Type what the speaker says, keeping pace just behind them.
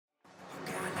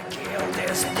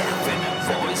these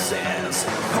deafening voices?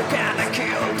 How can I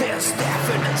kill these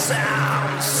deafening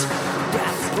sounds?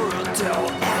 That brutal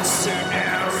and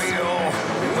scenario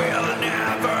will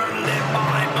never leave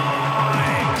my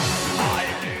mind.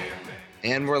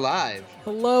 And we're live.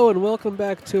 Hello and welcome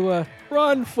back to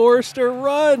Run, Forster,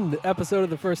 Run episode of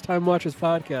the First Time Watchers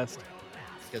podcast.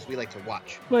 Because we like to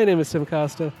watch. My name is Tim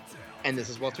Costa. And this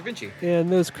is Walter Vinci. And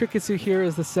those crickets you hear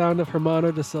is the sound of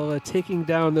Hermano da Silva taking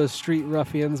down those street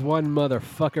ruffians one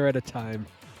motherfucker at a time.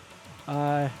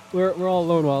 We're all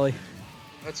alone, Wally.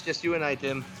 It's just you and I,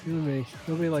 Tim. You and me.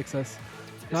 Nobody likes us.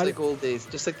 It's like old days.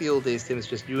 Just like the old days, Tim. It's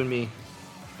just you and me.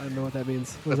 I don't know what that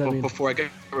means. What does that mean? Before I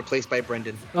got replaced by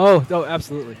Brendan. Oh,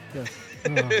 absolutely. Yes.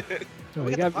 Oh,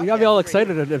 you got me all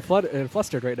excited and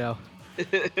flustered right now.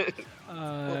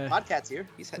 Well, Podcat's here.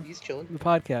 He's chilling. The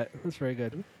Podcat. That's very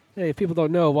good. Hey, if people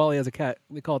don't know, Wally has a cat.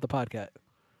 We call it the Podcat.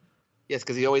 Yes,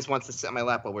 because he always wants to sit on my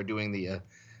lap while we're doing the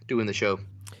show.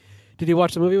 Did he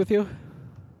watch the movie with you?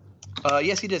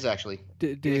 Yes, he does actually.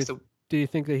 Do you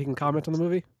think that he can comment on the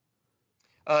movie?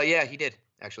 Yeah, he did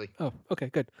actually. Oh, okay,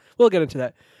 good. We'll get into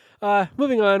that.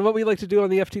 Moving on, what we like to do on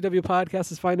the FTW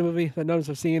podcast is find a movie that none of us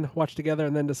have seen, watch together,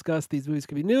 and then discuss. These movies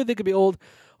could be new, they could be old,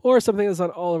 or something that's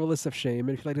on all of our lists of shame.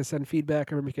 And if you'd like to send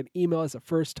feedback, remember you can email us at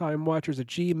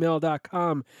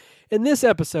firsttimewatchers@gmail.com. In this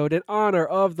episode, in honor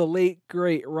of the late,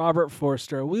 great Robert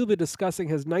Forster, we'll be discussing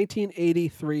his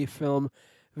 1983 film,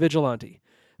 Vigilante.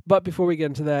 But before we get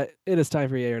into that, it is time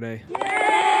for Yay or Nay.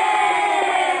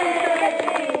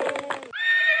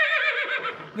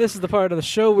 This is the part of the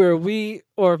show where we,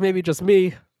 or maybe just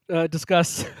me,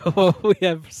 discuss what we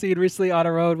have seen recently on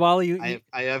our own. Wally,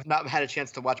 I have not had a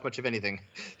chance to watch much of anything.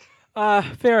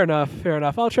 Fair enough.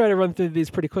 I'll try to run through these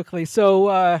pretty quickly.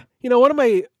 So, one of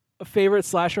my favorite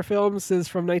slasher films is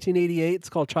from 1988. It's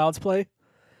called Child's Play.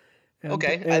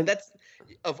 And that's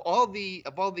of all the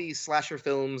slasher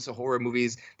films, horror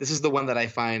movies, this is the one that I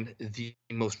find the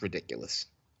most ridiculous.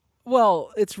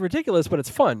 Well, it's ridiculous, but it's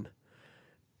fun.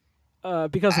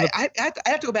 Because I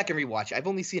have to go back and rewatch. I've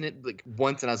only seen it like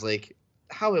once, and I was like,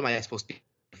 "How am I supposed to be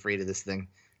afraid of this thing?"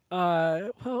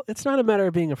 Well, it's not a matter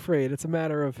of being afraid. It's a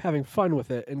matter of having fun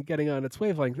with it and getting on its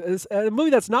wavelength. A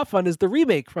movie that's not fun is the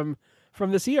remake from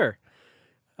this year,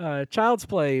 Child's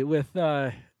Play with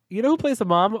you know who plays the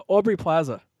mom? Aubrey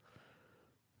Plaza.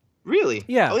 Really?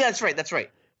 Yeah. Oh, yeah, that's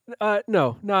right.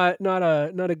 No, not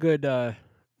a good.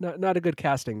 Not a good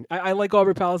casting. I like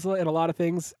Aubrey Plaza in a lot of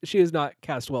things. She is not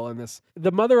cast well in this.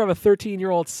 The mother of a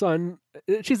 13-year-old son.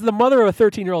 She's the mother of a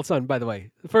 13-year-old son, by the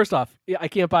way. First off, I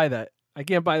can't buy that. I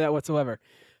can't buy that whatsoever.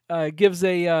 Gives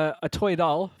a toy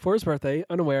doll for his birthday,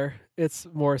 unaware its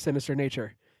more sinister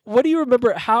nature. What do you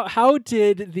remember? How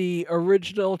did the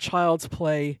original Child's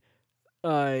Play,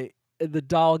 the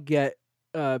doll get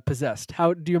possessed?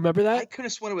 How do you remember that? I could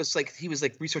have sworn it was like he was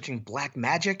like researching black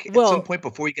magic at some point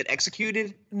before he got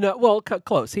executed. No, well,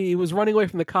 close. He was running away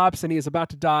from the cops and he is about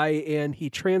to die, and he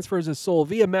transfers his soul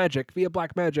via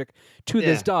black magic, to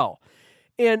this doll.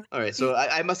 And all right, so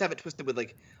I must have it twisted with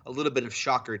like a little bit of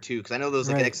shocker too, because I know there was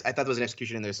like I thought there was an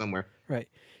execution in there somewhere. Right.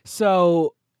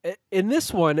 So in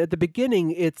this one, at the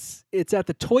beginning, it's at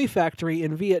the toy factory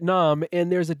in Vietnam,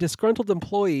 and there's a disgruntled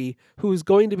employee who's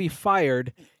going to be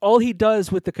fired. All he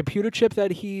does with the computer chip that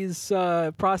he's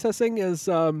processing is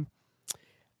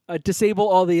disable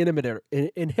all the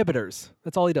inhibitors.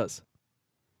 That's all he does.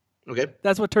 Okay.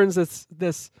 That's what turns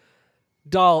this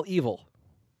doll evil.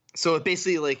 So it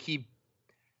basically like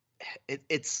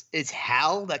it's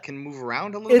Hal that can move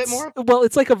around a little bit more? Well,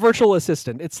 it's like a virtual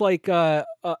assistant. It's like an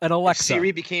Alexa.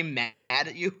 Siri became mad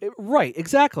at you? Right,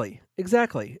 exactly.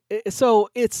 So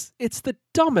it's the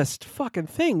dumbest fucking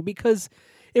thing because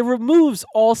it removes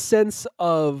all sense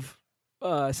of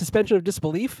suspension of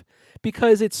disbelief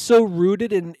because it's so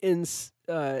rooted in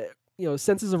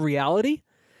senses of reality.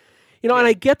 And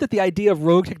I get that the idea of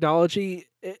rogue technology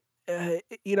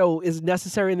is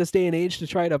necessary in this day and age to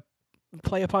try to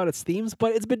play upon its themes,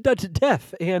 but it's been done to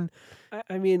death. And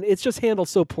I mean, it's just handled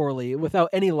so poorly without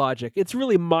any logic. It's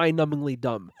really mind-numbingly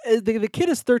dumb. The kid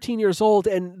is 13 years old,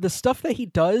 and the stuff that he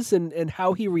does and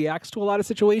how he reacts to a lot of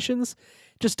situations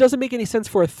just doesn't make any sense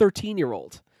for a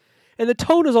 13-year-old. And the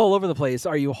tone is all over the place.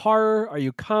 Are you horror? Are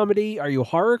you comedy? Are you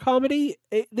horror comedy?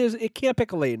 It can't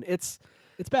pick a lane. It's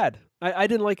bad. I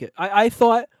didn't like it. I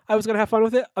thought I was going to have fun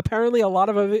with it. Apparently, a lot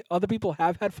of other people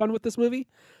have had fun with this movie.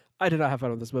 I did not have fun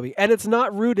with this movie. And it's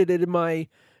not rooted in my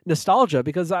nostalgia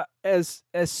because as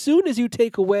soon as you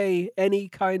take away any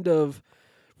kind of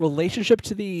relationship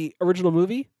to the original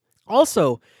movie,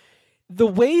 also, the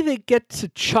way they get to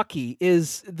Chucky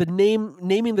is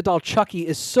naming the doll Chucky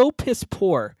is so piss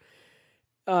poor.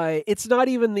 it's not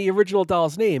even the original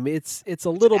doll's name. It's a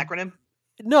little Acronym?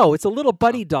 no, it's a little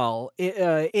buddy doll,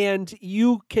 and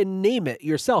you can name it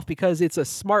yourself because it's a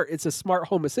smart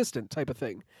home assistant type of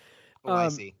thing. Oh, I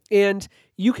see. And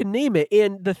you can name it.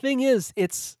 And the thing is,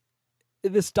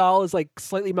 this doll is like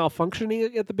slightly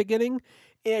malfunctioning at the beginning,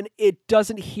 and it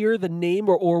doesn't hear the name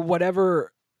or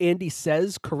whatever Andy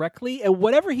says correctly, and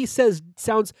whatever he says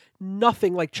sounds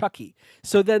nothing like Chucky.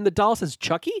 So then the doll says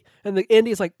Chucky, and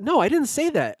Andy's like, "No, I didn't say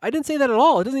that. I didn't say that at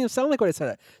all. It doesn't even sound like what I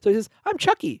said." So he says, "I'm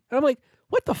Chucky," and I'm like,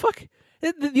 "What the fuck?"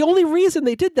 The only reason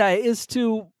they did that is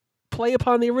to play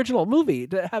upon the original movie,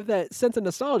 to have that sense of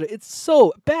nostalgia. It's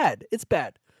so bad. It's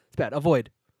bad. It's bad.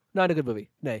 Avoid. Not a good movie.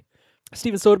 Nay.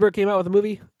 Steven Soderbergh came out with a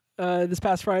movie this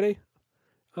past Friday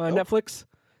on Netflix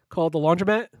called The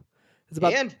Laundromat.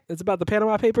 It's about the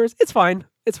Panama Papers. It's fine.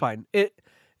 It's fine.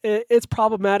 It's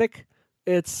problematic.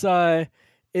 It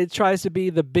tries to be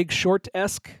The Big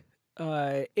Short-esque,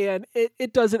 and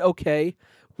it does it okay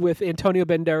with Antonio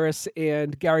Banderas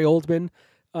and Gary Oldman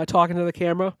talking to the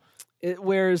camera. It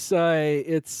wears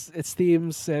its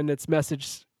themes and its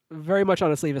message very much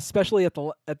on its sleeve, especially at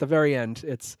the very end.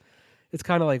 It's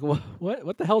kind of like,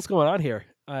 what the hell's going on here?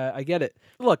 I get it.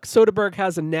 Look, Soderbergh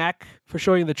has a knack for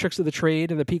showing the tricks of the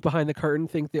trade and the peek behind the curtain.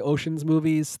 Think the Ocean's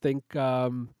movies. Think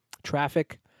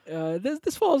Traffic.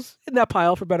 This falls in that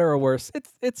pile for better or worse.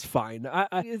 It's fine.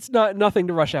 It's nothing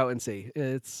to rush out and see.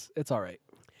 It's all right.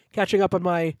 Catching up on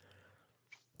my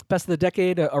best of the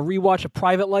decade, a rewatch of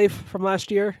Private Life from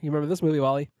last year. You remember this movie,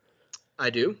 Wally? I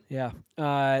do. Yeah.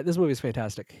 This movie is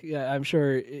fantastic. Yeah, I'm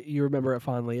sure you remember it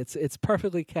fondly. It's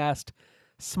perfectly cast,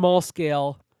 small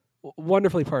scale,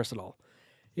 wonderfully personal.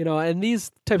 And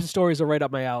these types of stories are right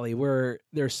up my alley, where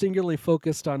they're singularly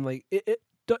focused on like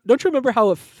don't you remember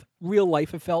how real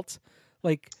life it felt?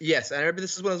 Like, yes, I remember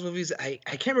this is one of those movies. I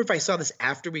can't remember if I saw this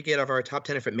after we get out of our top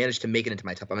 10, if it managed to make it into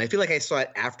my top. I feel like I saw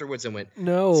it afterwards and went,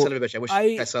 no, son of a bitch, I wish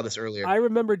I saw this earlier. I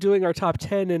remember doing our top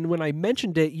 10, and when I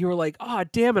mentioned it, you were like, oh,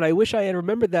 damn it, I wish I had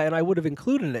remembered that, and I would have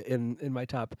included it in my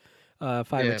top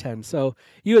 5 or 10. So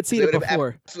you had seen it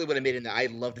before. Absolutely would have made it in there. I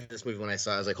loved this movie when I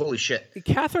saw it. I was like, holy shit.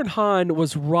 Catherine Hahn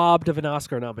was robbed of an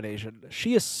Oscar nomination.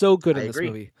 She is so good in this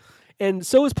movie. And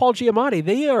so is Paul Giamatti.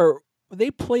 They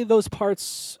play those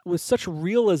parts with such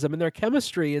realism, and their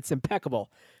chemistry, it's impeccable.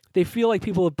 They feel like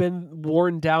people have been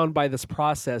worn down by this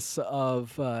process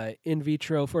of in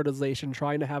vitro fertilization,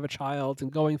 trying to have a child,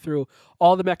 and going through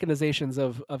all the mechanizations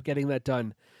of getting that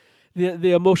done.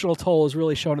 The emotional toll is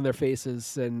really shown in their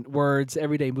faces and words,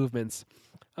 everyday movements.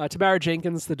 Tamara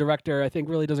Jenkins, the director, I think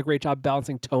really does a great job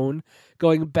balancing tone,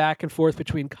 going back and forth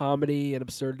between comedy and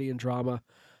absurdity and drama.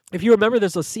 If you remember,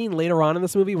 there's a scene later on in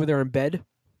this movie where they're in bed.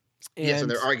 And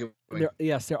they're arguing.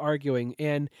 They're arguing.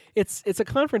 And it's a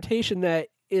confrontation that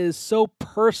is so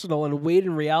personal and weighed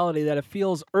in reality that it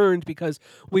feels earned because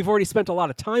we've already spent a lot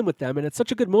of time with them. And it's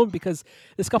such a good moment because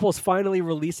this couple is finally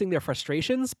releasing their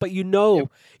frustrations, but it's going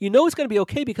to be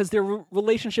okay because their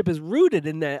relationship is rooted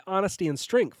in that honesty and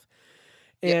strength.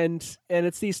 And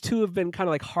it's these two have been kind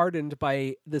of like hardened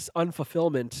by this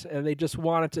unfulfillment, and they just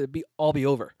want it to all be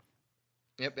over.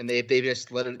 Yep, and they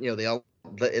just let it,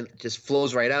 it just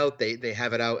flows right out. They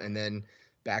have it out, and then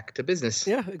back to business.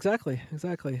 Yeah, exactly.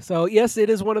 So yes, it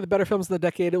is one of the better films of the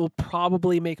decade. It will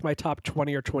probably make my top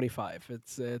 20 or 25.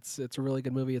 It's a really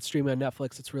good movie. It's streaming on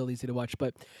Netflix. It's real easy to watch.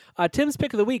 But Tim's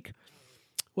pick of the week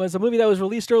was a movie that was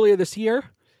released earlier this year,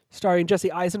 starring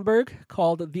Jesse Eisenberg,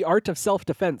 called The Art of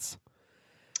Self-Defense.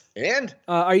 And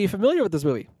are you familiar with this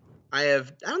movie? I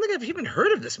don't think I've even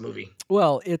heard of this movie.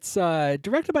 Well, it's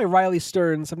directed by Riley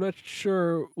Stearns. I'm not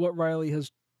sure what Riley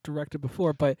has directed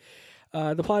before, but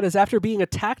the plot is after being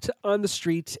attacked on the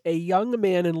street, a young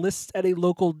man enlists at a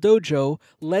local dojo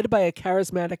led by a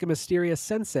charismatic and mysterious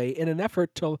sensei in an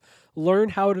effort to learn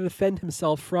how to defend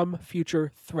himself from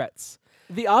future threats.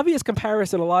 The obvious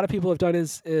comparison a lot of people have done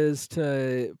is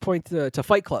to point to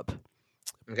Fight Club.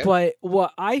 Okay. But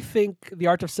what I think The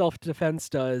Art of Self-Defense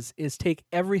does is take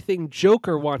everything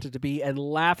Joker wanted to be and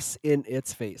laughs in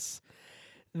its face.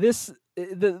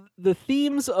 The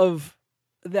themes of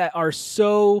that are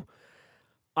so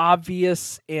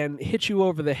obvious and hit you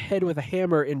over the head with a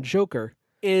hammer in Joker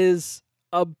is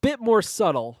a bit more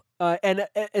subtle and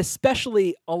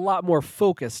especially a lot more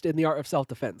focused in The Art of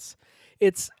Self-Defense.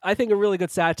 It's, I think, a really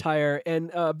good satire and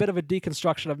a bit of a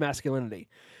deconstruction of masculinity.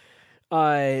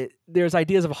 There's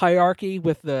ideas of hierarchy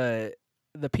with the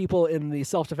people in the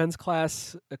self-defense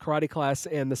class, the karate class,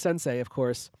 and the sensei, of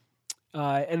course,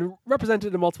 and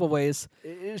represented in multiple ways.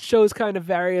 It shows kind of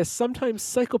various, sometimes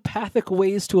psychopathic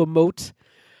ways to emote.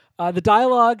 The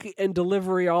dialogue and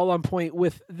delivery are all on point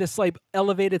with this like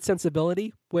elevated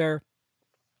sensibility where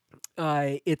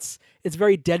It's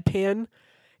very deadpan,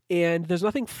 and there's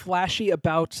nothing flashy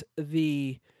about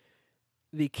the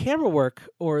camera work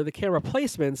or the camera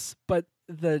placements, but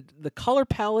the color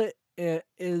palette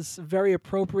is very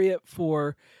appropriate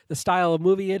for the style of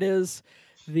movie it is.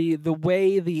 The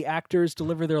way the actors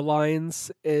deliver their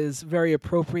lines is very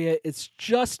appropriate. It's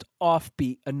just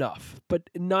offbeat enough, but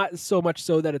not so much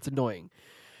so that it's annoying.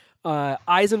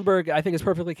 Eisenberg, I think, is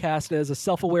perfectly cast as a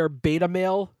self-aware beta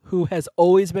male who has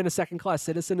always been a second-class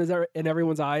citizen in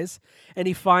everyone's eyes, and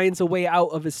he finds a way out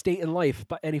of his state in life,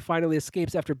 and he finally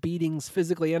escapes after beatings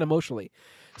physically and emotionally.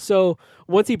 So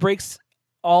once he breaks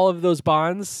all of those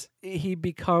bonds, he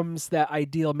becomes that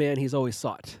ideal man he's always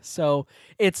sought. So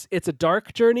it's a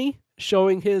dark journey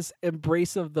showing his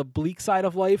embrace of the bleak side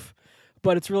of life,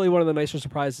 but it's really one of the nicer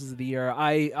surprises of the year.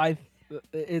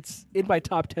 It's in my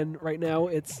top 10 right now.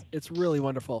 It's really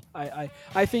wonderful.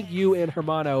 I think you and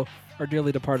Hermano, our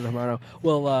dearly departed Hermano,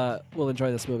 will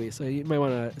enjoy this movie. So you might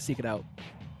want to seek it out.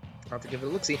 I'll have to give it a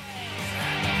look-see.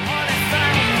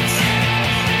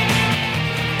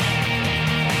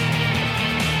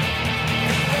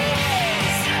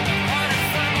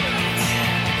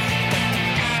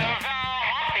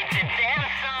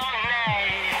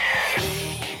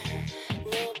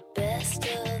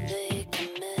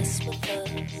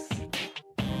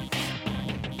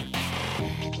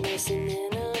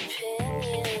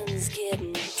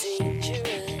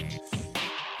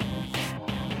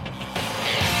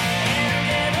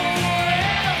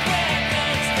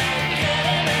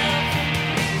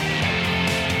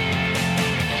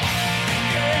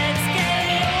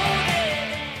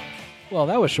 Well,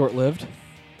 that was short-lived.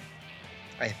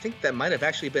 I think that might have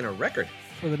actually been a record.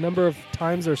 For the number of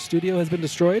times our studio has been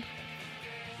destroyed?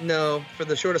 No, for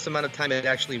the shortest amount of time, it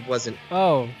actually wasn't.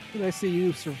 Oh, I see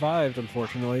you survived,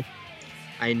 unfortunately.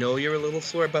 I know you're a little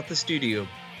sore about the studio,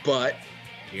 but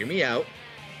hear me out.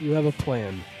 You have a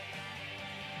plan.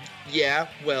 Yeah,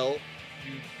 well,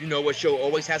 you know what show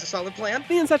always has a solid plan?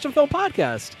 The In Session Film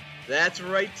Podcast. That's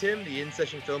right, Tim. The In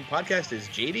Session Film Podcast is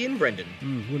JD and Brendan.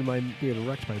 Wouldn't mind being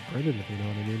wrecked by Brendan, if you know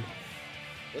what I mean.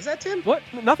 Was that Tim? What?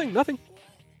 Nothing.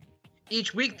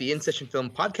 Each week, the In Session Film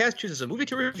Podcast chooses a movie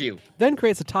to review. Then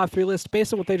creates a top 3 list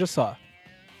based on what they just saw.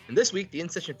 And this week, the In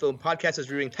Session Film Podcast is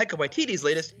reviewing Taika Waititi's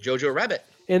latest, Jojo Rabbit.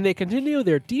 And they continue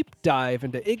their deep dive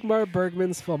into Ingmar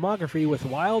Bergman's filmography with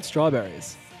Wild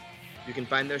Strawberries. You can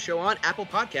find their show on Apple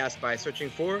Podcasts by searching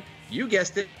for, you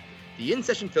guessed it, the In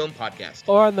Session Film Podcast.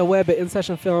 Or on the web at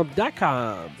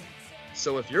InSessionFilm.com.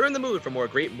 So if you're in the mood for more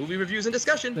great movie reviews and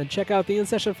discussion, then check out the In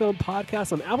Session Film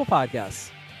Podcast on Apple Podcasts.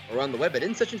 Or on the web at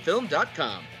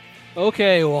InSessionFilm.com.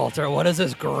 Okay, Walter, what is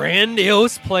this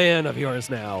grandiose plan of yours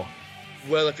now?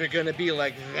 Well, if you're going to be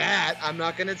like that, I'm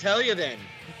not going to tell you then.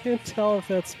 I can't tell if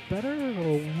that's better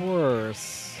or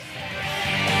worse.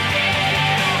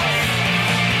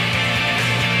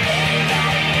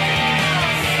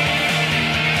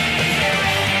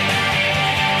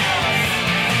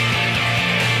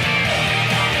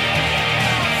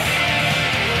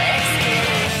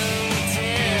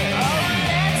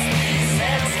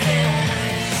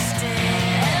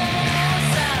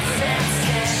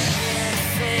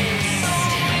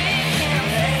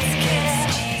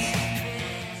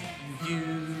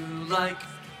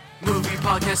 Movie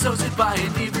podcast hosted by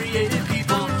inebriated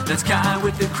people. That's Kai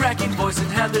with the cracking voice and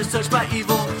Heather's touched by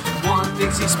evil. One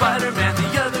thinks he's Spider-Man,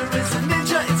 the other is a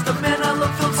ninja. It's the Man I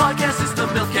Love Film podcast, it's the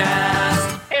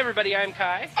Milfcast. Hey everybody, I'm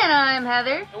Kai. And I'm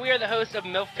Heather. And we are the hosts of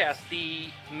Milfcast,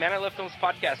 the Man I Love Films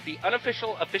podcast, the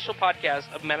unofficial official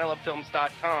podcast of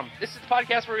ManILoveFilms.com. This is the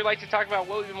podcast where we like to talk about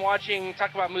what we've been watching,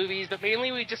 talk about movies, but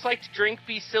mainly we just like to drink,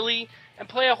 be silly, and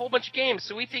play a whole bunch of games.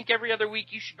 So we think every other week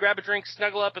you should grab a drink,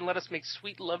 snuggle up, and let us make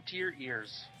sweet love to your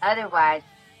ears. Otherwise,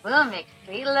 we'll make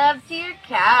sweet love to your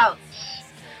couch.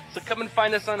 So come and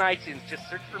find us on iTunes. Just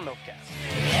search for Milfcast.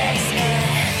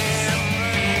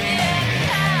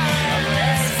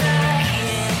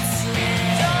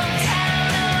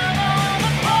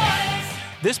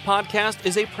 This podcast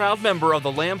is a proud member of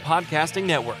the Lamb Podcasting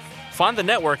Network. Find the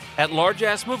network at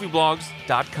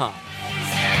largeassmovieblogs.com.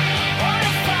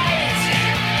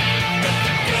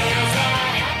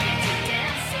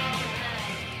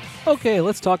 Okay,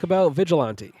 let's talk about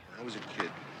Vigilante. When I was a kid,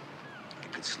 I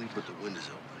could sleep with the windows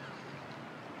open.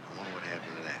 I wonder what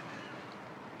happened to that.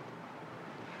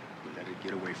 We let it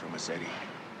get away from us, Eddie.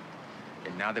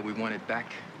 And now that we want it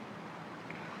back,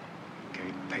 we can't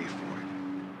even pay for it.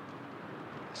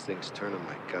 This thing's turning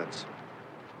my guts.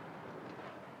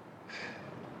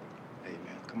 Hey,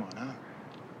 man, come on, huh?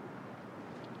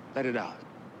 Let it out.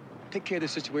 Take care of the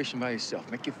situation by yourself.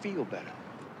 Make you feel better.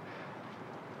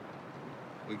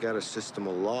 We got a system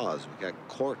of laws. We got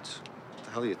courts. What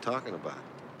the hell are you talking about?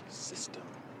 System.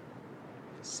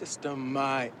 System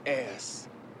my ass.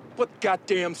 What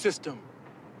goddamn system?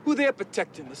 Who they're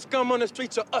protecting? The scum on the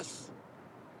streets or us?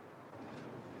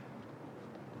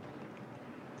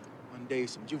 One day,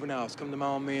 some juveniles come to my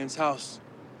old man's house.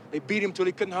 They beat him till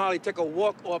he couldn't hardly take a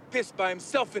walk or a piss by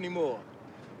himself anymore.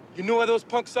 You know where those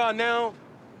punks are now?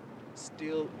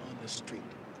 Still on the street.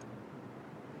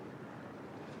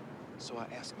 So I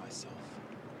ask myself,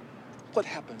 what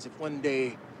happens if one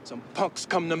day some punks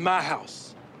come to my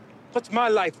house? What's my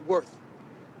life worth?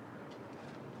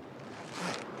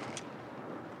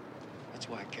 That's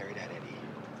why I carry that Eddie.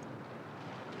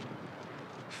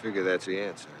 Figure that's the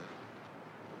answer.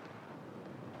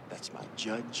 That's my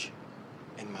judge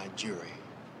and my jury.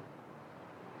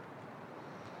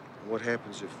 What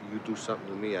happens if you do something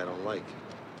to me I don't like?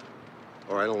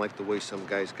 Or I don't like the way some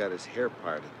guy's got his hair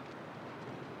parted?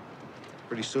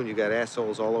 Pretty soon you got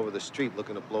assholes all over the street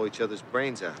looking to blow each other's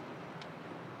brains out.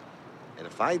 And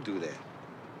if I do that,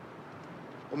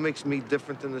 what makes me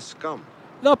different than the scum?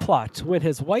 The plot: when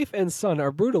his wife and son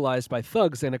are brutalized by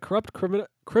thugs and a corrupt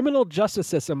criminal justice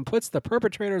system puts the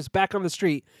perpetrators back on the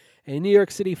street, a New York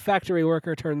City factory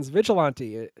worker turns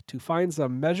vigilante to find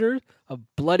some measure of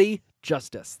bloody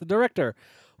justice. The director,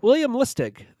 William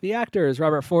Lustig. The actors,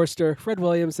 Robert Forster, Fred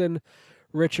Williamson,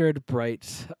 Richard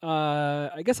Bright.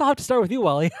 I guess I'll have to start with you,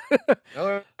 Wally.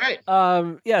 All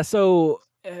right. Yeah, so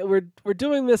we're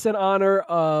doing this in honor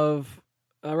of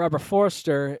Robert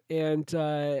Forster, and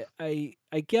I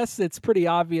guess it's pretty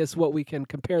obvious what we can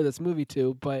compare this movie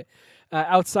to. But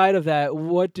outside of that,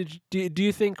 what do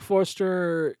you think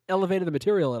Forster elevated the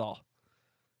material at all?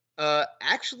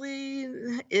 Actually,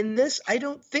 in this, I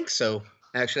don't think so.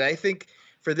 Actually, I think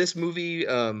for this movie,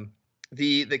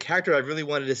 the character I really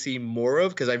wanted to see more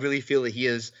of, because I really feel that he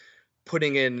is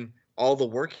putting in all the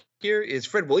work here, is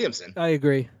Fred Williamson. I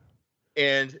agree.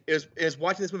 And it was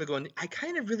watching this movie going, I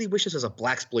kind of really wish this was a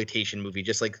blaxploitation movie,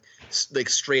 just like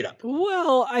straight up.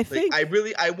 Well, I think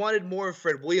I wanted more of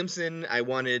Fred Williamson. I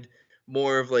wanted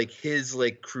more of like his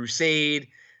like crusade.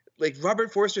 Like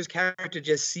Robert Forster's character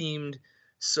just seemed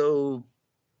so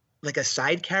like a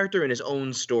side character in his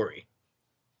own story.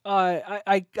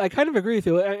 I kind of agree with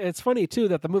you. It's funny too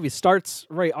that the movie starts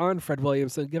right on Fred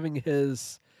Williamson giving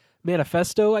his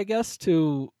manifesto, I guess,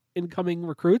 to incoming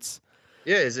recruits.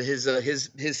 Yeah,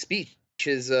 his speech,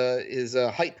 his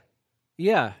hype.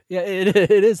 Yeah,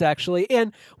 it is actually.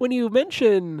 And when you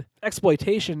mention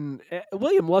exploitation,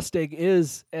 William Lustig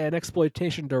is an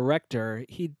exploitation director.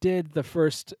 He did the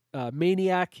first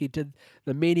Maniac. He did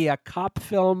the Maniac cop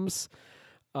films.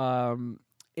 And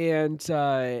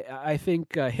I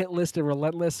think Hit List and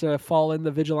Relentless fall in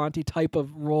the vigilante type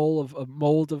of role of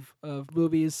mold of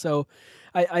movies. So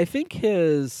I think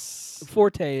his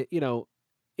forte,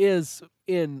 is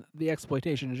in the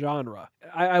exploitation genre.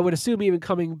 I would assume even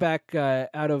coming back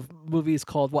out of movies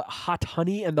called Hot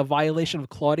Honey and The Violation of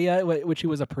Claudia, which he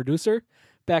was a producer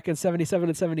back in 77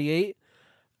 and 78.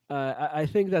 I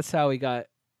think that's how he got,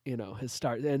 his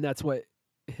start. And that's what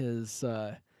his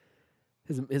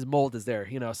mold is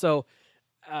there, So,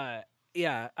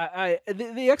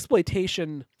 the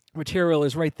exploitation material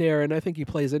is right there, and I think he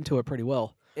plays into it pretty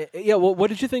well. Yeah, well, what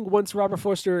did you think once Robert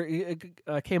Forster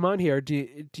came on here? Do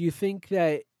you think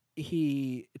that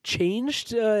he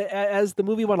changed as the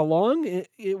movie went along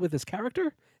with his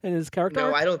character and his character?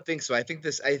 No, I don't think so. I think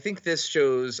this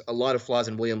shows a lot of flaws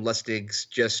in William Lustig's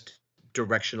just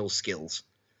directional skills.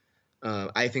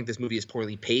 I think this movie is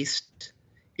poorly paced.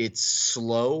 It's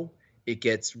slow. It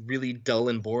gets really dull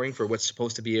and boring for what's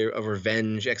supposed to be a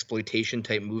revenge exploitation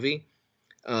type movie.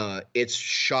 It's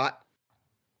shot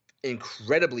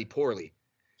incredibly poorly.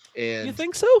 And you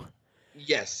think so?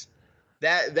 Yes.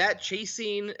 That chase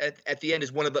scene at the end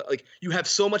is one of the, like, you have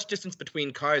so much distance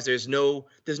between cars, there's no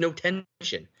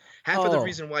tension. Half of the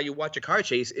reason why you watch a car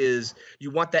chase is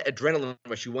you want that adrenaline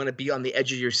rush. You want to be on the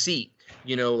edge of your seat.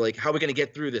 Like, how are we going to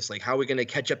get through this? Like, how are we going to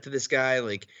catch up to this guy?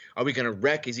 Like, are we going to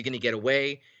wreck? Is he going to get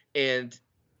away? And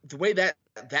the way that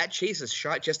chase is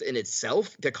shot just in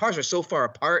itself, the cars are so far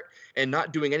apart and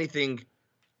not doing anything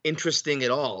interesting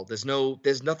at all. There's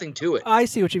nothing to it. I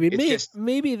see what you mean.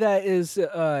 Maybe that is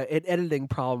an editing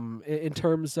problem in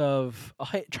terms of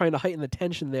trying to heighten the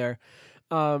tension there.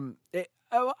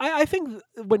 I think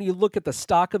when you look at the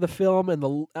stock of the film and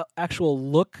the actual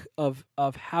look of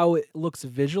how it looks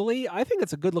visually, I think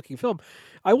it's a good looking film.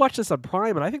 I watched this on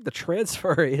Prime, and I think the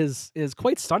transfer is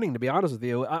quite stunning, to be honest with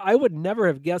you. I would never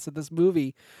have guessed that this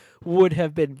movie would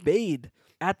have been made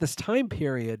at this time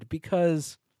period,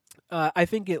 because I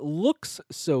think it looks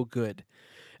so good.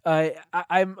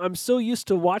 I'm so used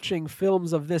to watching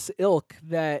films of this ilk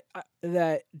that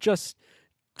just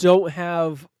don't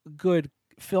have good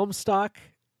film stock,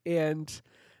 and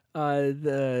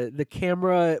the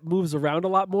camera moves around a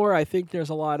lot more. I think there's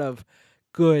a lot of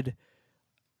good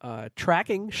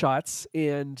tracking shots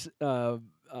and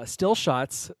still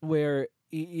shots where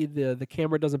the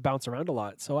camera doesn't bounce around a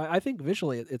lot. So I think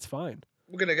visually it's fine.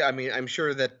 I'm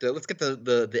sure that let's get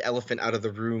the elephant out of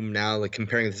the room now. Like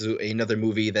comparing this to another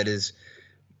movie that is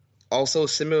also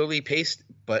similarly paced,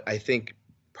 but I think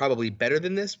probably better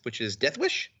than this, which is Death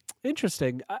Wish.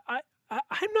 Interesting.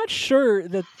 I'm not sure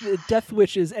that Death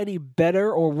Wish is any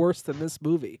better or worse than this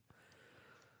movie.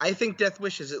 I think Death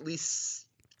Wish is at least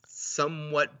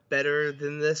somewhat better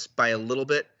than this by a little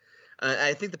bit.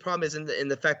 I think the problem is in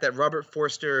the fact that Robert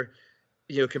Forster,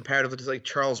 comparatively to like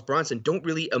Charles Bronson, don't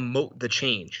really emote the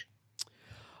change.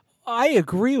 I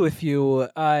agree with you.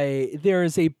 There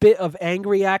is a bit of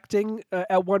angry acting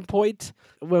at one point.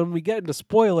 When we get into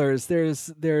spoilers, there's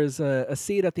a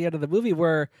scene at the end of the movie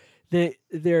where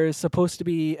there's supposed to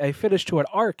be a finish to an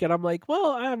arc, and I'm like,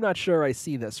 well, I'm not sure I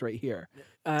see this right here.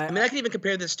 I can even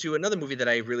compare this to another movie that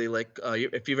I really like.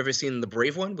 If you've ever seen The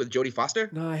Brave One with Jodie Foster.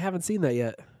 No, I haven't seen that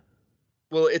yet.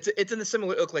 Well, it's in a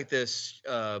similar ilk like this.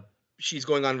 She's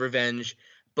going on revenge,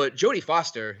 but Jodie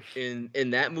Foster in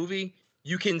that movie,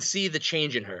 you can see the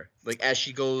change in her, like as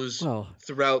she goes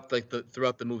throughout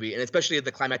the movie, and especially at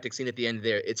the climactic scene at the end.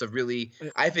 There, it's a really,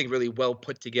 I think, really well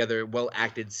put together, well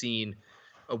acted scene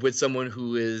with someone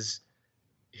who is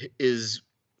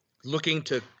looking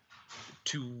to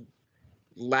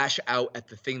lash out at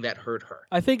the thing that hurt her.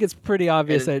 I think it's pretty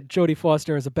obvious that Jodie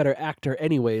Foster is a better actor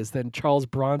anyways than Charles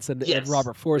Bronson and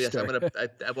Robert Forster. Yes,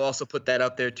 I will also put that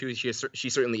out there too. She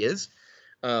certainly is.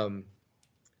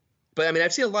 But I mean,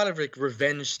 I've seen a lot of like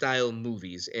revenge style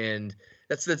movies, and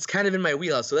that's kind of in my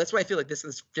wheelhouse. So that's why I feel like this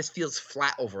just feels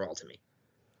flat overall to me.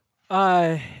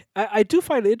 I do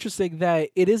find it interesting that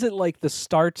it isn't like the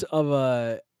start of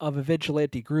a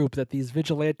vigilante group, that these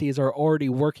vigilantes are already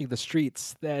working the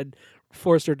streets that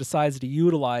Forster decides to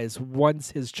utilize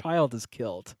once his child is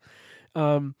killed.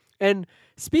 And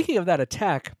speaking of that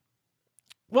attack,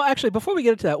 well, actually, before we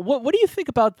get into that, what do you think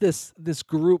about this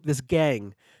group, this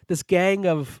gang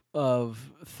of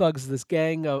thugs, this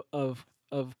gang of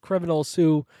criminals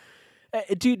who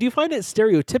do you find it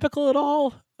stereotypical at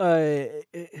all?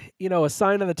 A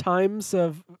sign of the times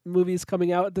of movies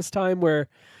coming out at this time where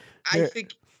I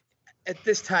think at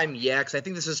this time, yeah, because I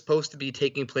think this is supposed to be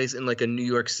taking place in like a New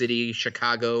York City,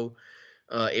 Chicago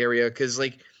area, because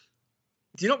like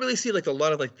you don't really see like a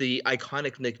lot of like the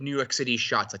iconic like New York City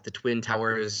shots, like the Twin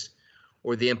Towers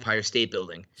or the Empire State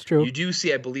Building. It's true. You do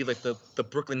see, I believe, like the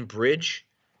Brooklyn Bridge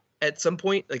at some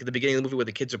point, like at the beginning of the movie where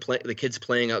the kids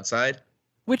playing outside.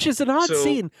 Which is an odd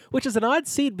scene. Which is an odd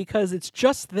scene because it's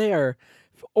just there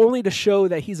only to show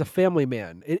that he's a family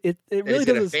man. It really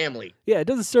doesn't. A family. Yeah, it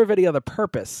doesn't serve any other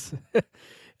purpose.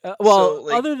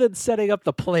 Other than setting up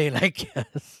the plane, I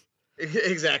guess.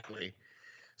 Exactly.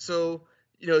 So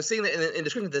seeing that in the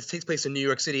description that this takes place in New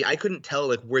York City, I couldn't tell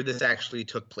like where this actually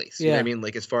took place. You know what I mean?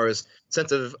 Like as far as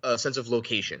sense of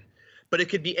location, but it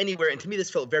could be anywhere. And to me, this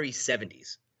felt very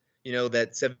 70s.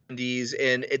 That 70s,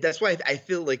 and that's why I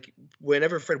feel like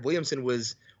whenever Fred Williamson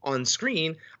was on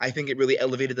screen, I think it really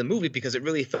elevated the movie because it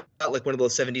really felt like one of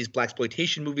those 70s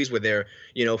blaxploitation movies where they're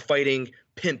fighting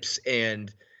pimps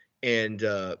and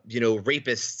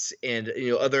rapists and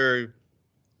other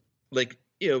like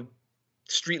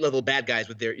street level bad guys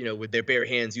with their bare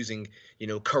hands using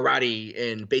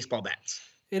karate and baseball bats.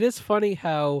 It is funny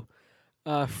how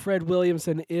Fred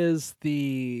Williamson is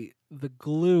the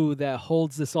glue that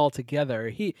holds this all together.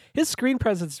 His screen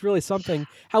presence is really something.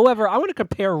 However, I want to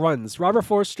compare runs. Robert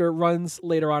Forster runs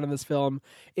later on in this film,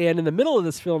 and in the middle of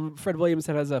this film, Fred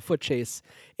Williamson has a foot chase,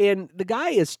 and the guy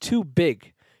is too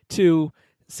big to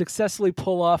successfully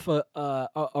pull off a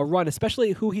run,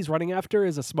 especially who he's running after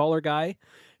is a smaller guy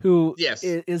who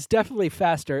is definitely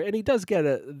faster, and he does get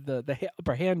the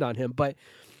upper hand on him, but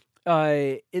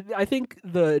I think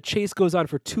the chase goes on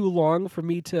for too long for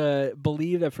me to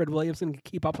believe that Fred Williamson can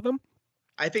keep up with him.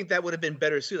 I think that would have been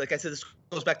better suited. Like I said, this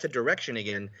goes back to direction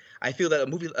again. I feel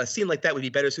that a scene like that would be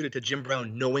better suited to Jim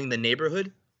Brown knowing the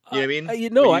neighborhood. You know what I mean? I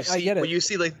get it. When you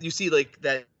see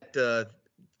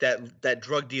that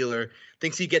drug dealer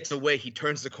thinks he gets away, he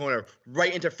turns the corner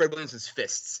right into Fred Williamson's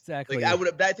fists. Exactly. Like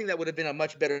I think that would have been a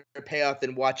much better payoff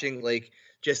than watching like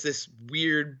just this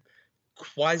weird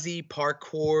quasi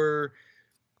parkour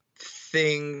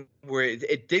thing where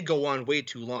it did go on way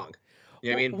too long. You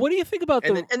know what I mean? What do you think about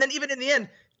and then even in the end,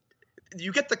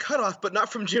 you get the cutoff, but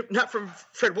not from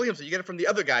Fred Williamson. You get it from the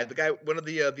other guy, one of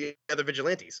the other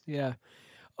vigilantes. Yeah.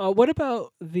 What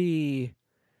about the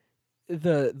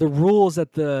rules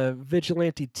that the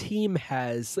vigilante team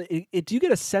has? Do you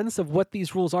get a sense of what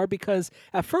these rules are? Because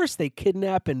at first they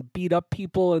kidnap and beat up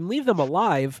people and leave them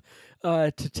alive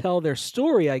to tell their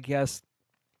story, I guess.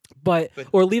 But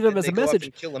or leave them as a message.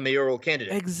 And kill a mayoral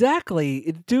candidate.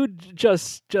 Exactly. Dude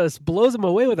just blows them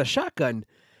away with a shotgun.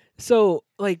 So,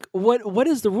 like, what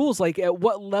is the rules? Like, at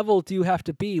what level do you have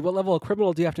to be? What level of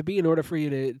criminal do you have to be in order for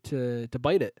you to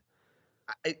bite it?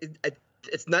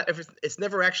 It's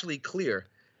never actually clear,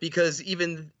 because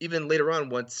even later on,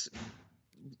 once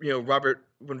when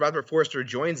Robert Forster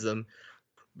joins them,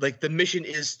 like, the mission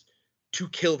is to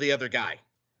kill the other guy.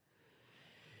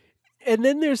 And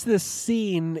then there's this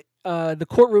scene, the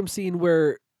courtroom scene,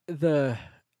 where the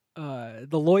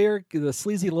lawyer, the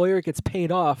sleazy lawyer, gets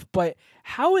paid off. But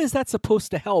how is that supposed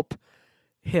to help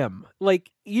him? Like,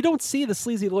 you don't see the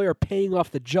sleazy lawyer paying off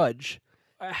the judge.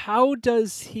 How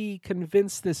does he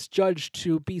convince this judge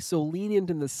to be so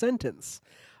lenient in the sentence?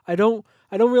 I don't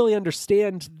really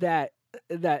understand that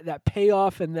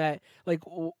payoff, and that, like,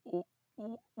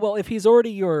 well, if he's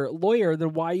already your lawyer,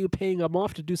 then why are you paying him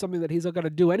off to do something that he's not going to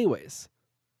do anyways?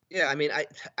 Yeah, I mean,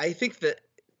 I think that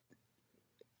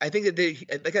they,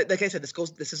 like I said,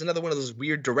 this is another one of those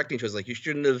weird directing choices. Like, you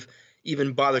shouldn't have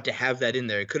even bothered to have that in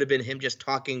there. It could have been him just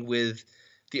talking with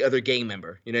the other gang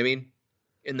member, you know what I mean,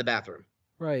 in the bathroom.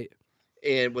 Right.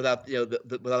 And without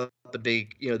without the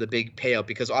big payout,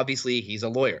 because obviously he's a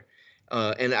lawyer.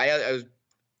 And I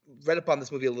read up on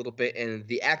this movie a little bit, and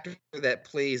the actor that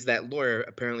plays that lawyer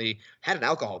apparently had an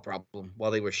alcohol problem while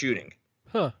they were shooting.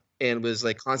 Huh. And was,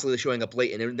 like, constantly showing up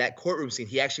late. And in that courtroom scene,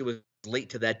 he actually was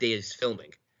late to that day's filming.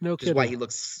 No kidding. Which is why he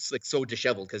looks, like, so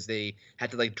disheveled, because they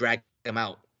had to, like, drag him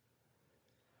out.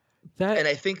 And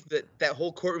I think that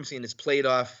whole courtroom scene is played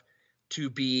off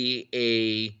to be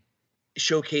a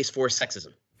showcase for sexism.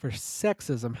 For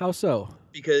sexism? How so?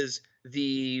 Because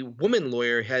the woman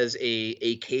lawyer has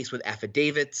a case with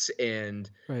affidavits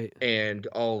and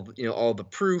all the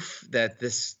proof that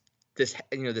this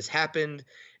happened,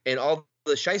 and all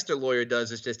the shyster lawyer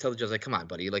does is just tell the judge, like, come on,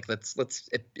 buddy, like, let's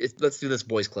do this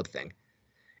boys club thing.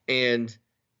 And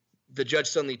the judge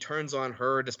suddenly turns on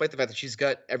her, despite the fact that she's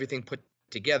got everything put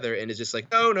together, and is just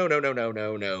like, no.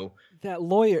 That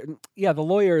lawyer, yeah, the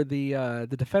lawyer, the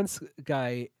defense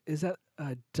guy, is that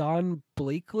Don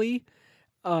Blakely?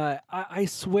 I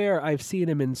swear I've seen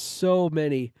him in so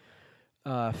many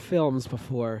films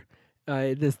before.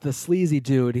 The sleazy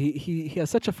dude, he has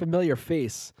such a familiar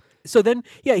face. So then,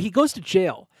 yeah, he goes to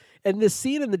jail, and this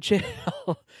scene in the jail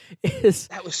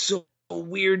that was so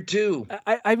weird too.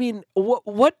 I mean,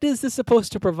 what is this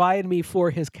supposed to provide me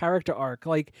for his character arc?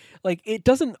 Like it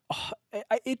doesn't.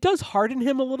 It does harden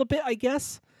him a little bit, I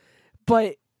guess,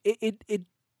 but it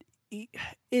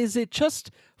is it just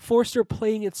Forster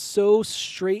playing it so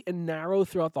straight and narrow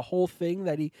throughout the whole thing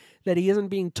that he isn't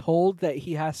being told that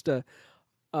he has to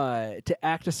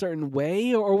act a certain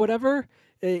way or whatever?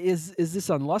 Is this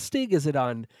on Lustig? Is it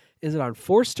on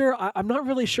Forster? I'm not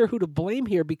really sure who to blame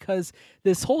here, because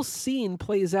this whole scene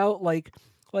plays out like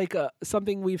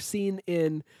something we've seen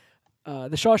in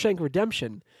The Shawshank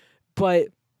Redemption. But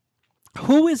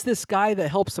who is this guy that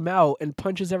helps him out and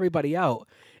punches everybody out?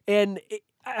 And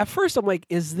at first I'm like,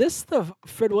 is this the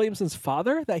Fred Williamson's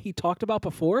father that he talked about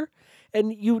before?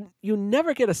 And you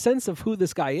never get a sense of who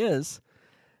this guy is,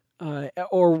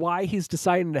 or why he's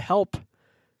deciding to help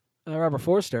Robert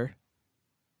Forster.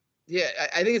 Yeah,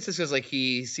 I think it's just because, like,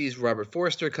 he sees Robert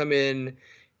Forster come in,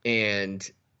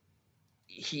 and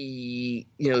he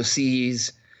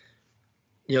sees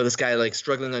this guy, like,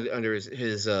 struggling under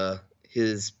his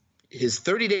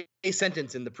 30-day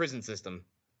sentence in the prison system,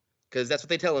 because that's what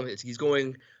they tell him. He's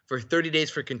going for 30 days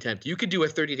for contempt. You could do a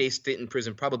 30-day stint in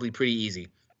prison probably pretty easy.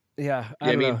 Yeah,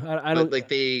 I don't know. I don't like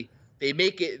they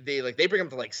make it. They bring him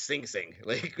to, like, Sing Sing,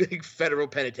 like federal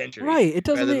penitentiary, right? It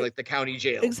doesn't rather than, like, the county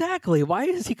jail. Exactly. Why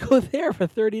does he go there for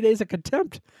 30 days of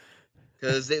contempt?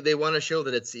 Because they want to show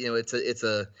that it's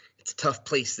a tough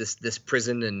place, this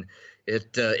prison, and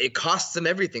it costs him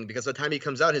everything, because by the time he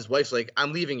comes out, his wife's like,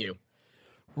 I'm leaving you.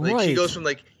 Like, right. She goes from,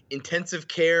 like, intensive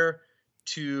care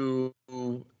to,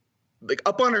 like,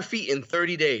 up on her feet in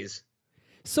 30 days.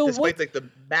 So despite like the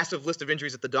massive list of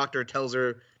injuries that the doctor tells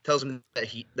him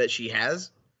that she has.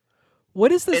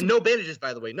 What is this? And no bandages,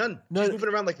 by the way, none. She's moving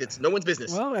around like it's no one's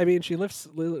business. Well, I mean, she lifts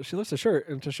a shirt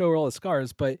and to show her all the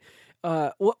scars. But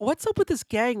what's up with this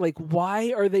gang? Like,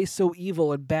 why are they so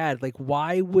evil and bad? Like,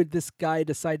 why would this guy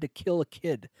decide to kill a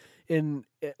kid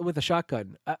with a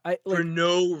shotgun? For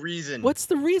no reason. What's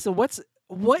the reason?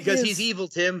 Because he's evil,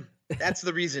 Tim. That's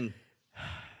the reason.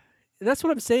 That's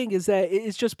what I'm saying, is that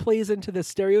it just plays into the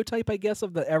stereotype, I guess,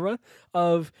 of the era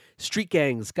of street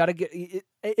gangs.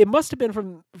 It must have been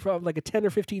from like a 10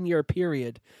 or 15 year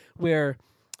period where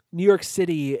New York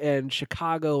City and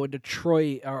Chicago and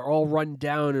Detroit are all run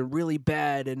down and really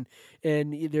bad, and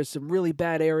there's some really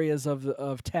bad areas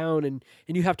of town, and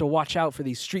you have to watch out for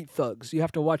these street thugs. You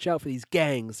have to watch out for these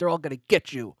gangs. They're all going to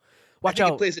get you. Watch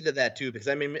out. It plays into that too, because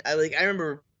I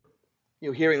remember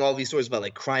hearing all these stories about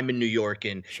like crime in New York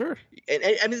and sure. And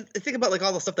I mean, think about like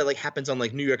all the stuff that like happens on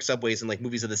like New York subways and like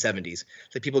movies of the 70s.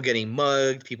 Like people getting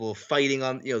mugged, people fighting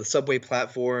on the subway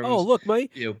platforms. Oh, look,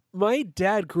 my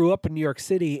dad grew up in New York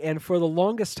City, and for the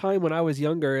longest time when I was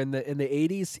younger in the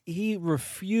 80s, he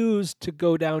refused to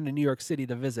go down to New York City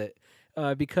to visit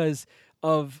because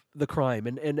of the crime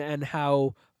and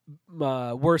how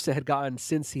worse it had gotten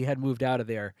since he had moved out of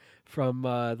there from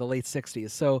the late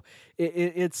 60s. So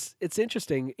it's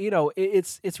interesting.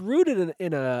 It's rooted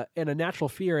in a natural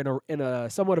fear in a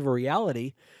somewhat of a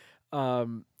reality,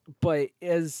 but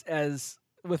as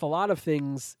with a lot of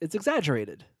things, it's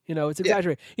exaggerated. It's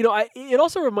exaggerated. Yeah. It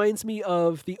also reminds me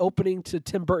of the opening to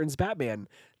Tim Burton's Batman.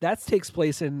 That takes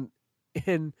place in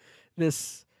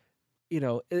this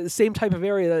same type of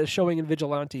area that is showing in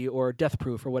Vigilante or Death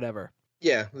Proof or whatever.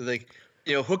 Yeah, like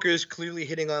hookers clearly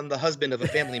hitting on the husband of a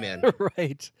family man.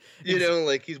 Right.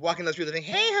 Like he's walking down through the thing.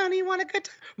 Hey, honey, you want a good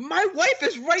time? My wife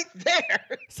is right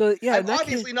there. So yeah, I'm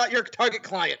obviously not your target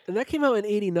client. And that came out in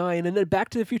 '89, and then Back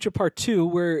to the Future Part 2,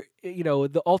 where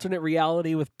the alternate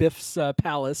reality with Biff's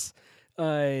palace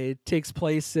takes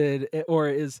place in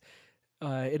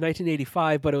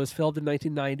 1985, but it was filmed in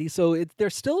 1990. So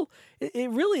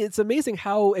it's amazing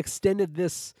how extended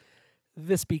this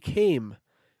became.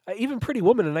 Even Pretty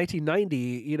Woman in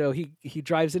 1990, he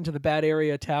drives into the bad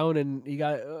area of town, and you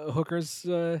got hookers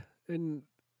and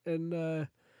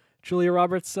Julia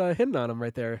Roberts hitting on him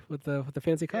right there with the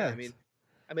fancy cars.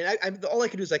 Yeah, all I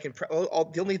can do is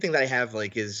the only thing that I have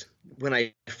is when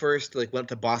I first went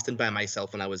to Boston by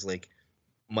myself when I was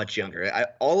much younger.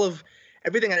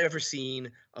 Everything I'd ever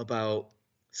seen about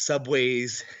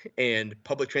subways and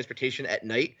public transportation at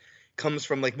night comes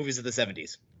from movies of the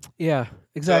 70s. Yeah,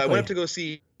 exactly. So I went up to go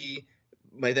see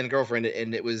my then girlfriend,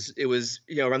 and it was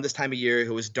around this time of year.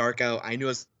 It was dark out. I knew I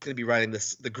was going to be riding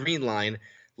the Green Line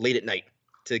late at night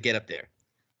to get up there,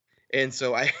 and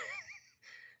so I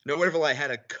I had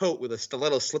a coat with a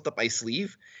stiletto slipped up my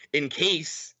sleeve in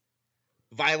case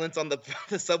violence on the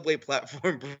subway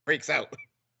platform breaks out.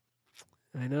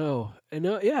 I know,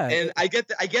 yeah. And I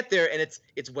get there, and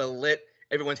it's well lit.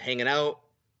 Everyone's hanging out.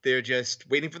 They're just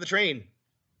waiting for the train.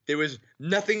 There was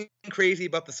nothing crazy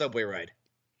about the subway ride.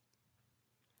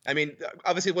 I mean,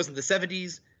 obviously it wasn't the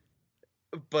 70s,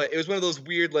 but it was one of those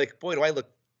weird, boy,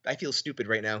 I feel stupid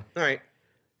right now. All right.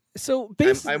 So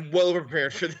I'm well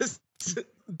prepared for this.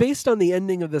 Based on the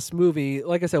ending of this movie,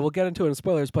 like I said, we'll get into it in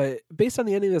spoilers, but based on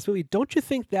the ending of this movie, don't you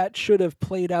think that should have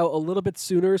played out a little bit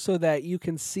sooner so that you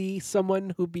can see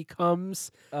someone who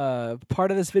becomes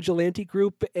part of this vigilante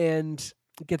group and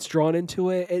gets drawn into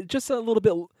it? Just a little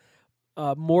bit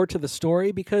more to the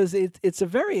story, because it's a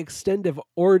very extensive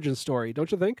origin story,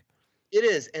 don't you think? It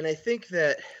is, and I think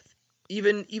that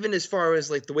even as far as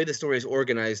the way the story is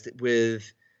organized with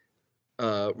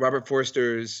Robert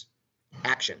Forster's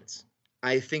actions,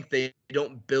 I think they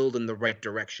don't build in the right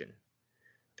direction.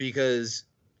 Because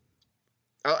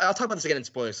I'll talk about this again in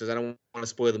spoilers, because I don't want to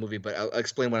spoil the movie, but I'll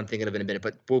explain what I'm thinking of in a minute.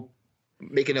 But we'll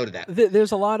make a note of that.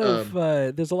 There's a lot of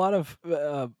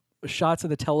shots of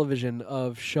the television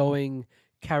of showing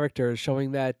characters,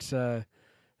 showing that a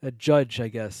judge, I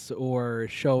guess, or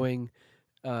showing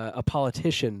a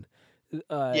politician,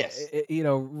 yes,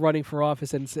 running for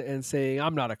office and saying,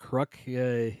 "I'm not a crook,"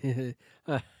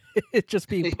 just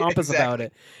being pompous about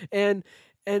it, and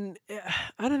I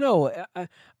don't know.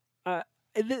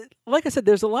 Like I said,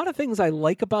 there's a lot of things I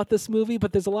like about this movie,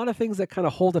 but there's a lot of things that kind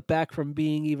of hold it back from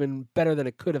being even better than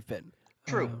it could have been.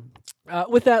 True.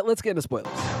 With that, let's get into spoilers.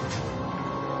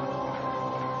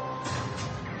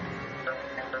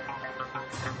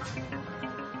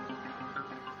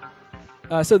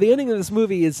 So the ending of this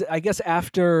movie is, I guess,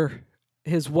 after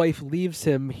his wife leaves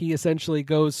him, he essentially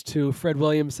goes to Fred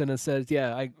Williamson and says,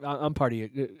 "Yeah, I'm part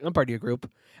of your group."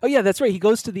 Oh yeah, that's right. He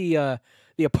goes to the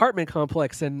apartment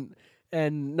complex and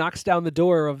knocks down the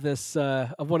door of this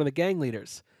of one of the gang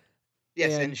leaders.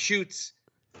 Yes, and shoots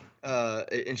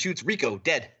Rico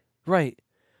dead. Right.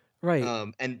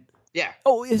 And yeah.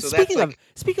 Oh, so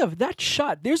speaking of that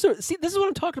shot, this is what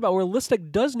I'm talking about, where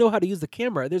Lustig does know how to use the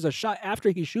camera. There's a shot after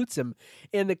he shoots him,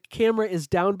 and the camera is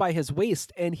down by his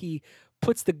waist, and he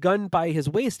puts the gun by his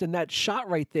waist, and that shot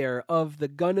right there of the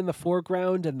gun in the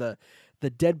foreground and the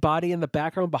dead body in the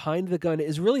background behind the gun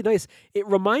is really nice. It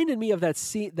reminded me of that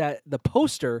scene, that the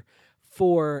poster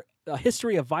for A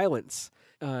History of Violence.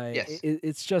 Yes.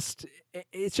 It's just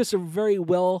a very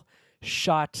well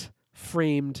shot,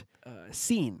 framed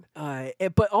scene.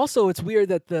 But also, it's weird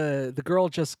that the girl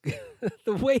just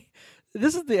the way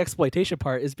this is the exploitation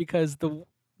part is because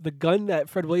the gun that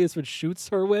Fred Williamson shoots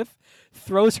her with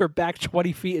throws her back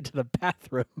 20 feet into the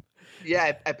bathroom.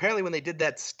 Yeah, apparently when they did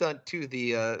that stunt too,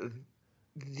 the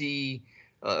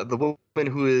woman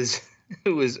who is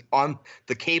on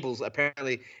the cables,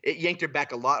 apparently it yanked her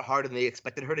back a lot harder than they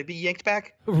expected her to be yanked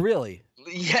back. Really?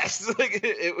 Yes, like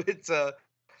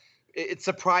it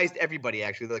surprised everybody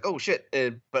actually. They're like, oh shit!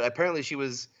 But apparently she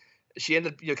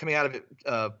ended up coming out of it,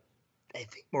 I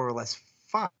think more or less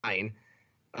fine.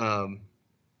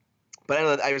 But I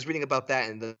don't know, I was reading about that,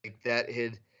 and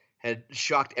that had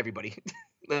shocked everybody.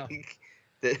 That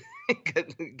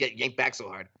get yanked back so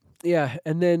hard. Yeah,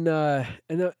 and then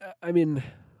I mean,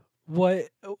 what?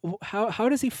 How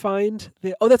does he find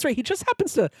the? Oh, that's right. He just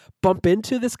happens to bump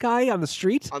into this guy on the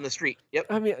street. On the street. Yep.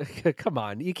 I mean, come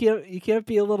on. You can't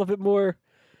be a little bit more.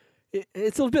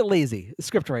 It's a little bit lazy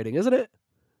script writing, isn't it?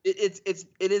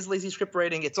 It is lazy script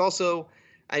writing. It's also,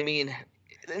 I mean,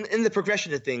 in the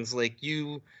progression of things, like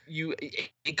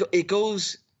it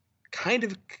goes kind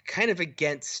of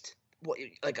against what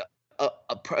like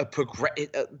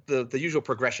the usual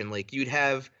progression. Like you'd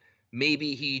have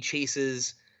maybe he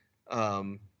chases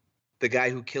the guy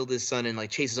who killed his son and like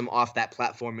chases him off that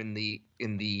platform in the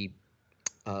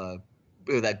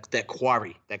that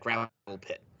quarry, that gravel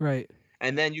pit. Right.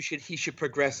 And then he should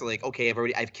progress like, okay,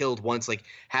 I've killed once, like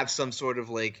have some sort of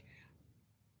like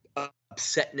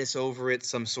upsetness over it,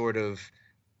 some sort of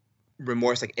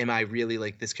remorse, like am I really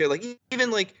like this killer? Like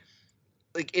even like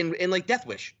in like Death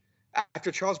Wish,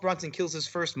 after Charles Bronson kills his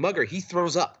first mugger, he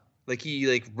throws up. Like he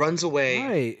like runs away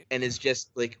right. and is just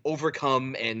like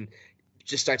overcome and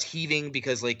just starts heaving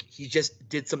because like he just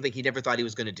did something he never thought he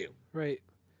was going to do. Right.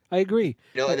 I agree.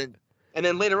 You know, and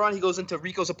then later on he goes into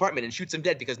Rico's apartment and shoots him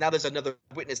dead because now there's another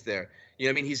witness there. You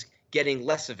know what I mean? He's getting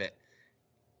less of it.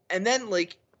 And then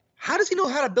like, how does he know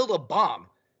how to build a bomb?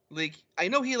 Like, I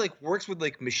know he like works with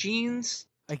like machines.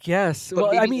 I guess. But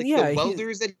well, maybe, I mean, like, the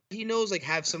welders that he knows like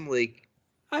have some like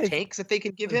tanks that they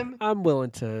can give him. I'm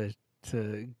willing to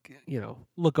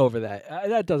look over that.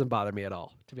 That doesn't bother me at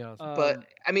all, to be honest. But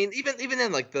I mean, even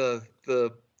then, like the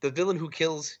villain who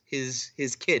kills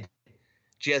his kid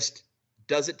just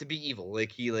does it to be evil.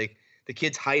 Like he like the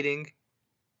kid's hiding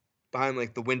behind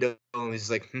like the window and he's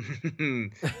like,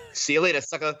 "See you later,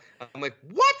 sucker." I'm like,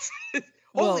 "What?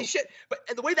 Holy shit!" But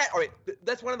and the way that, all right,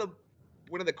 that's one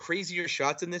of the crazier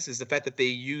shots in this is the fact that they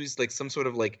used like some sort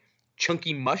of like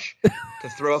chunky mush to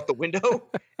throw out the window.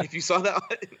 If you saw that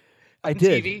on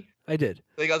TV. I did.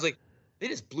 Like I was like, they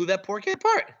just blew that poor kid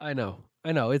apart. I know.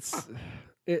 It's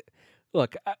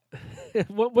look,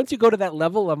 once you go to that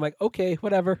level, I'm like, okay,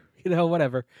 whatever,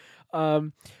 whatever.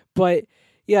 But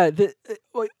yeah,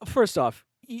 first off,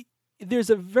 there's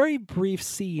a very brief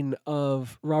scene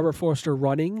of Robert Forster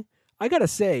running. I gotta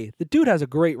say, the dude has a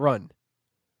great run.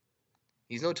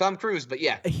 He's no Tom Cruise, but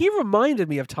yeah. He reminded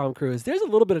me of Tom Cruise. There's a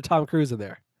little bit of Tom Cruise in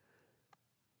there.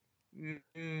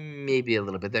 Maybe a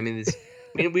little bit. I mean,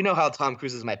 we know how Tom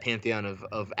Cruise is my pantheon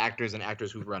of actors and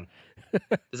actors who run.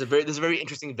 There's a very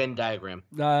interesting Venn diagram.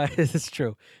 It's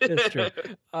true. It's true.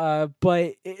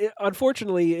 But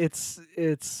unfortunately, it's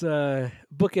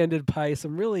bookended by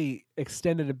some really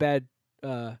extended and bad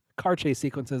car chase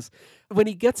sequences. When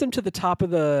he gets him to the top of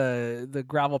the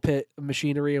gravel pit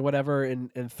machinery or whatever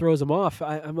and throws him off,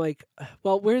 I'm like,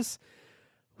 well, where's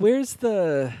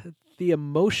the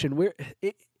emotion? Where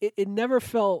it never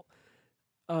felt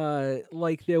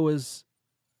like there was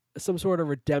some sort of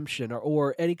redemption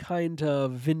or any kind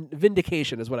of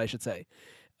vindication is what I should say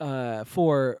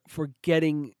for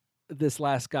getting this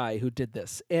last guy who did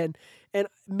this. And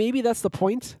maybe that's the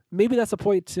point. Maybe that's the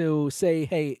point to say,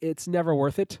 hey, it's never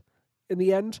worth it in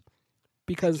the end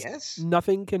because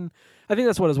nothing can. I think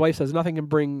that's what his wife says. Nothing can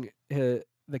bring the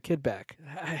kid back.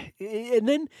 And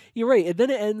then you're right. And then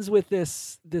it ends with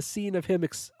this scene of him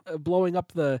blowing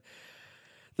up the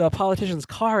politician's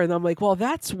car, and I'm like, well,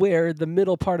 that's where the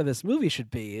middle part of this movie should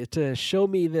be, to show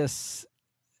me this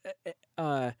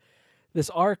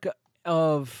arc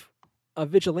of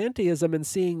vigilantism and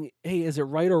seeing, hey, is it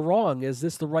right or wrong? Is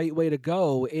this the right way to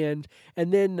go? And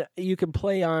then you can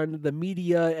play on the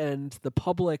media and the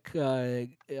public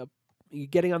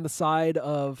getting on the side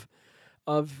of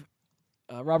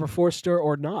Robert Forster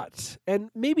or not.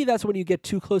 And maybe that's when you get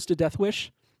too close to Death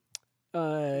Wish.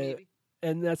 Maybe.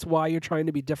 and that's why you're trying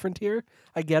to be different here.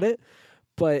 I get it,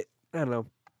 but I don't know.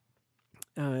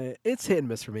 It's hit and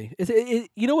miss for me.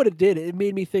 You know what it did? It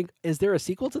made me think: is there a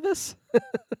sequel to this?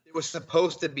 It was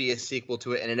supposed to be a sequel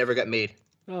to it, and it never got made.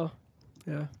 Oh,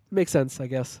 yeah, makes sense, I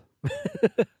guess.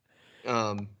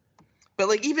 But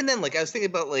like even then, like I was thinking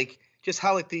about like just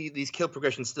how like these kill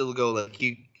progressions still go.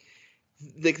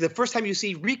 Like the first time you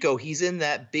see Rico, he's in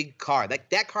that big car. Like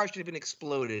that car should have been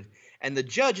exploded, and the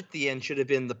judge at the end should have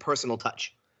been the personal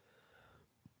touch.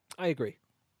 I agree.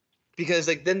 Because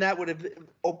like then that would have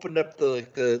opened up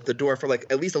the door for like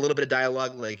at least a little bit of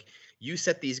dialogue. Like you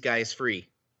set these guys free.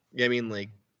 You know what I mean?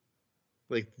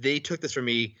 Like they took this from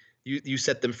me. You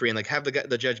set them free, and like have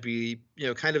the judge be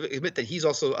kind of admit that he's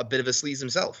also a bit of a sleaze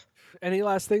himself. Any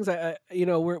last things?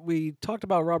 We talked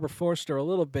about Robert Forster a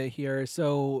little bit here,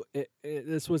 so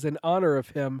this was in honor of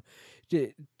him.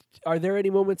 Are there any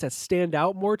moments that stand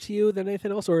out more to you than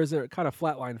anything else, or is it kind of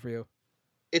flatline for you?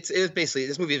 It was basically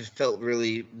this movie felt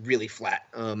really, really flat.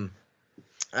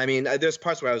 I mean, there's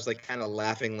parts where I was like kind of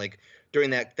laughing, like during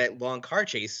that long car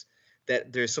chase,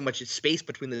 that there's so much space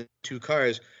between the two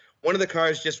cars. One of the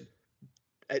cars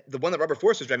the one that Robert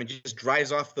Forster's driving, just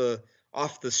drives off the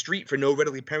street for no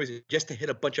readily apparent reason, just to hit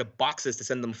a bunch of boxes to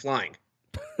send them flying.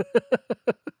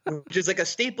 Which is like a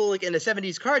staple, like in a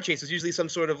 70s car chase. There's usually some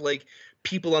sort of like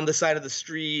people on the side of the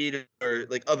street or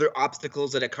like other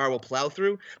obstacles that a car will plow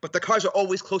through. But the cars are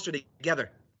always closer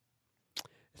together.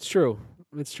 It's true.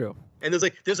 It's true. And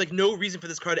there's like no reason for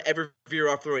this car to ever veer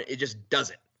off the road. It just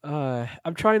doesn't.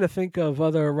 I'm trying to think of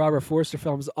other Robert Forster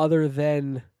films other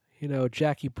than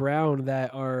Jackie Brown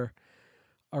that are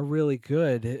really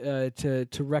good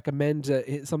to recommend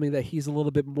something that he's a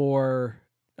little bit more,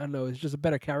 I don't know, is just a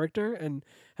better character and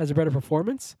has a better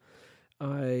performance.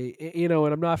 And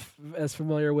I'm not as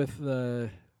familiar with the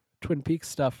Twin Peaks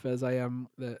stuff as I am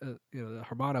the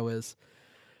Hermano is.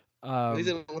 He's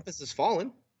in Olympus Has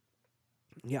Fallen.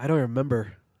 Yeah, I don't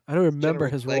remember General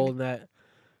his Clegg. role in that.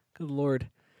 Good Lord.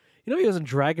 He was in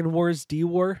Dragon Wars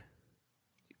D-War.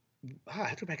 I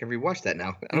have to go back and rewatch that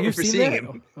now. I don't You've remember seen seeing that?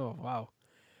 him. Oh, wow.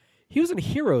 He was in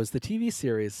Heroes, the TV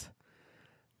series.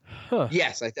 Huh.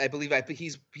 Yes, I believe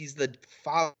he's the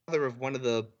father of one of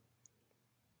the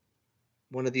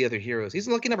other heroes. He's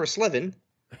in Lucky Number 11.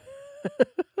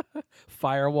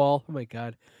 Firewall. Oh my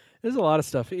God. There's a lot of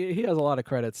stuff. He has a lot of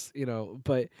credits,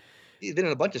 but He's been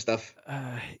in a bunch of stuff.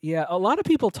 yeah, a lot of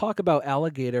people talk about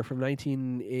Alligator from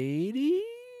 1980.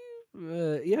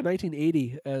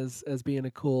 1980 as being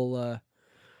a cool.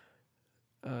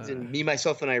 He's in Me,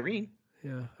 Myself, and Irene.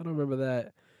 Yeah, I don't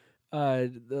remember that.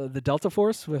 The Delta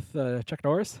Force with Chuck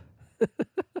Norris.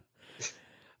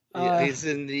 He's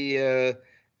in the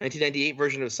 1998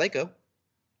 version of Psycho.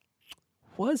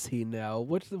 Was he now?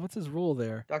 What's his role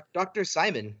there? Dr.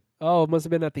 Simon. Oh, it must have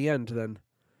been at the end then.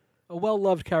 A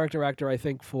well-loved character actor, I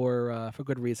think, for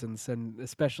good reasons, and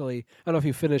especially I don't know if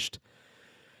you finished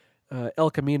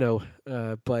El Camino,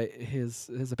 but his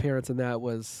appearance in that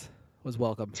was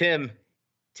welcome. Tim.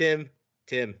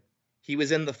 He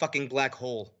was in The Fucking Black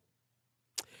Hole.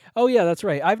 Oh yeah, that's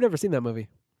right. I've never seen that movie.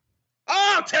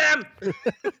 Oh, Tim!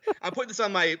 I'm putting this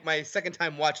on my second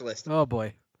time watch list. Oh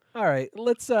boy. All right,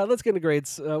 let's get into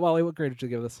grades. Wally, what grade did you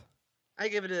give this? I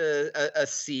give it a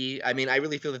C. I mean, I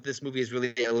really feel that this movie is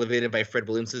really elevated by Fred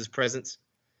Williams' presence.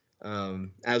 I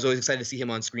was always excited to see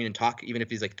him on screen and talk, even if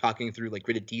he's like talking through like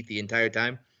gritted teeth the entire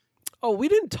time. Oh, we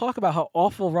didn't talk about how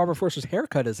awful Robert Forster's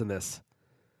haircut is in this.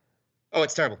 Oh,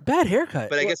 it's terrible. Bad haircut.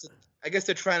 But I guess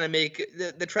they're trying to make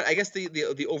I guess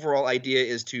the overall idea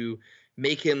is to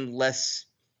make him less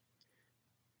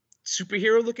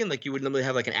superhero looking, like you would normally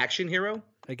have like an action hero,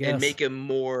 I guess, and make him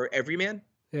more everyman.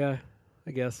 Yeah,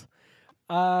 I guess.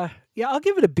 Yeah, I'll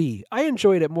give it a B. I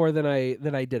enjoyed it more than I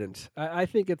didn't. I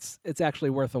think it's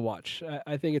actually worth a watch.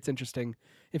 I think it's interesting.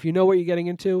 If you know what you're getting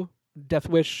into, Death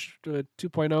Wish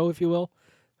 2.0, if you will,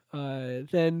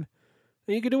 then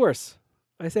you could do worse.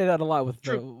 I say that a lot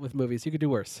with movies. You could do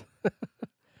worse.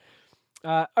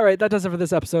 All right, that does it for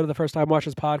this episode of the First Time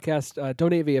Watchers podcast.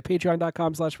 Donate via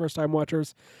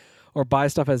patreon.com/firsttimewatchers or buy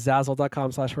stuff at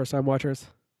zazzle.com/firsttimewatchers.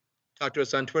 Talk to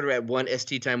us on Twitter at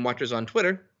 1STTimeWatchers on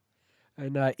Twitter.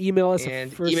 And email us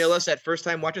at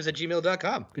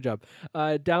firsttimewatchers@gmail.com. Good job.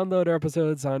 Download our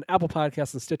episodes on Apple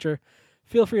Podcasts and Stitcher.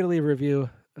 Feel free to leave a review.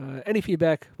 Any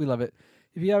feedback, we love it.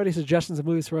 If you have any suggestions of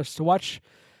movies for us to watch,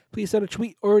 please send a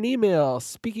tweet or an email.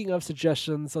 Speaking of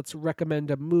suggestions, let's recommend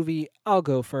a movie. I'll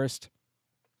go first.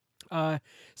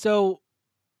 So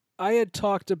I had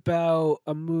talked about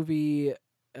a movie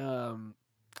a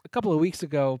couple of weeks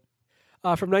ago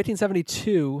from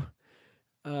 1972,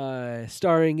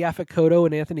 starring Yaphet Kotto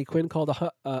and Anthony Quinn, called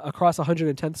Across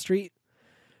 110th Street.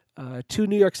 Two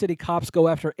New York City cops go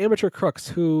after amateur crooks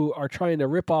who are trying to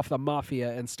rip off the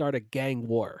mafia and start a gang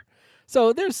war.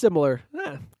 So there's similar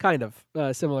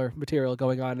material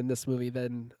going on in this movie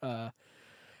than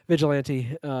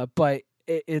Vigilante, but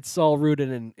it's all rooted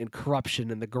in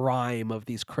corruption and the grime of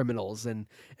these criminals, and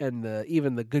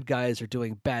even the good guys are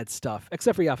doing bad stuff,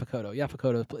 except for Yafakoto.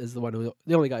 Yafakoto is the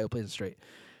only guy who plays it straight.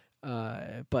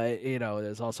 But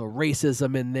there's also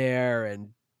racism in there, and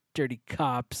dirty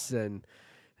cops, and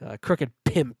crooked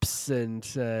pimps, and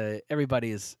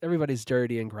everybody's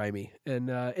dirty and grimy, and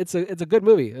it's a good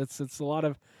movie. It's a lot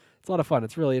of fun.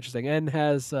 It's really interesting, and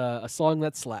has a song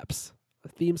that slaps, a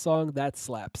theme song that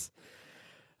slaps.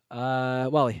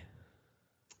 Wally.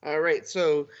 All right,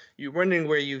 so you're wondering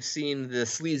where you've seen the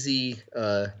sleazy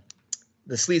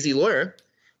lawyer,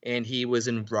 and he was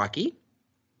in Rocky.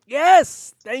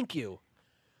 Yes, thank you.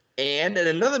 And in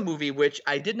another movie, which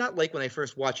I did not like when I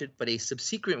first watched it, but a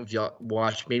subsequent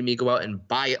watch made me go out and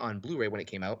buy it on Blu-ray when it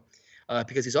came out,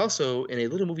 because he's also in a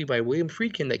little movie by William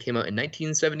Friedkin that came out in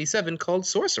 1977 called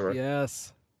Sorcerer.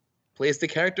 Yes. Plays the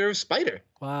character of Spider.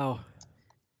 Wow.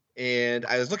 And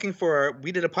I was looking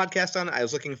we did a podcast on it. I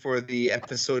was looking for the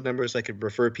episode numbers so I could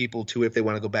refer people to it if they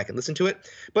want to go back and listen to it.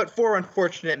 But 4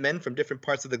 unfortunate men from different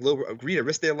parts of the globe agree to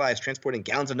risk their lives transporting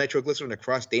gallons of nitroglycerin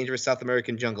across dangerous South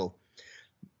American jungle.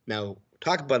 Now,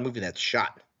 talk about a movie that's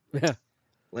shot. Yeah.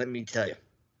 Let me tell you.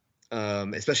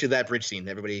 Especially that bridge scene.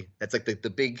 Everybody, that's like the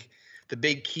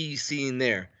big key scene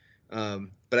there. But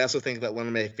I also think that one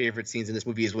of my favorite scenes in this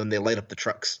movie is when they light up the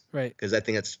trucks. Right. Because I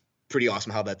think that's pretty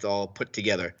awesome how that's all put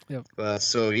together. Yep.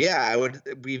 So yeah,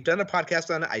 we've done a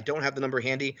podcast on it. I don't have the number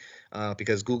handy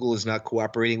because Google is not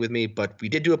cooperating with me, but we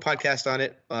did do a podcast on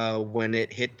it when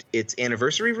it hit its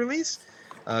anniversary release.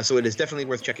 So it is definitely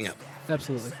worth checking out.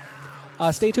 Absolutely.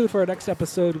 Stay tuned for our next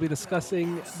episode. We'll be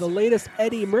discussing the latest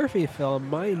Eddie Murphy film,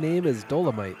 My Name is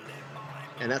Dolomite.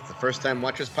 And that's the First Time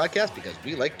Watchers podcast because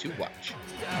we like to watch.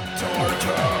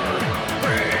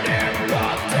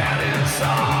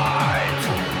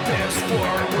 This war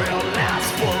will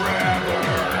last forever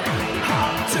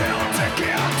until the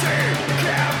guilty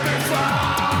can be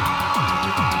found.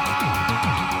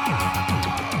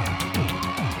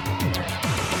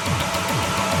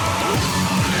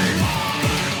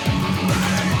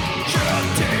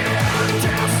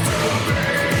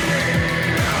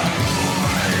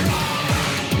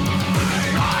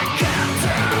 I can't do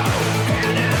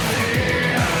anything.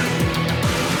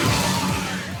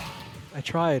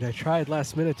 I tried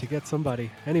last minute to get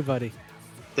anybody.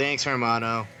 Thanks,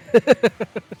 Hermano.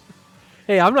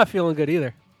 Hey, I'm not feeling good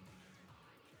either.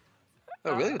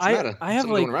 Oh, really? What's the matter? I have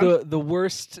Something like going around? the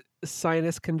worst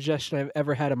sinus congestion I've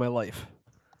ever had in my life.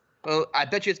 Well, I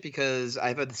bet you it's because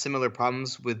I've had similar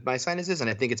problems with my sinuses, and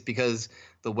I think it's because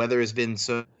the weather has been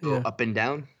so up and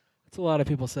down. That's a lot of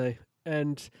people say.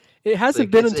 And it hasn't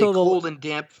Like, been it's until cold and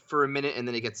damp for a minute, and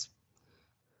then it gets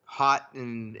hot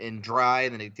and dry,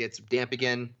 and then it gets damp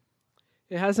again.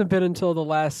 It hasn't been until the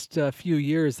last few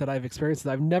years that I've experienced it.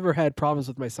 I've never had problems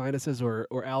with my sinuses or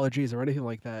allergies or anything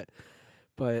like that.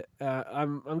 But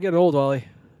I'm getting old, Wally.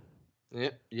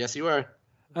 Yep. Yes, you are.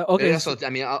 Okay.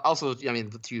 Also,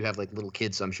 you have like little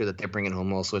kids, so I'm sure that they're bringing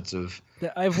home all sorts of.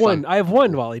 I have one. I have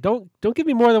one, Wally. Don't give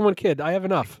me more than one kid. I have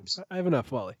enough. I have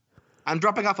enough, Wally. I'm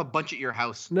dropping off a bunch at your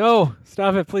house. No,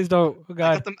 stop it, please don't. Oh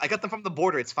God. I got them from the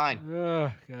border. It's fine.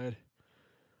 Oh God.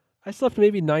 I slept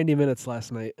maybe 90 minutes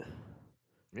last night.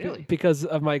 Really? Because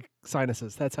of my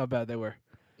sinuses. That's how bad they were.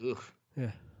 Oof. Yeah.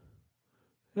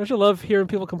 Don't you love hearing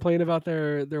people complain about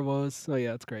their woes? Oh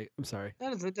yeah, it's great. I'm sorry.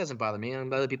 It doesn't bother me.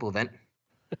 Other people vent.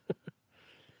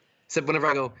 Except whenever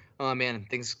I go, oh man,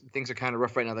 things are kind of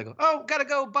rough right now. They go, oh, gotta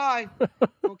go, bye.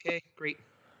 Okay, great.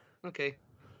 Okay,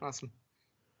 awesome.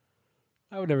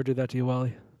 I would never do that to you,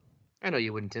 Wally. I know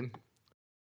you wouldn't, Tim.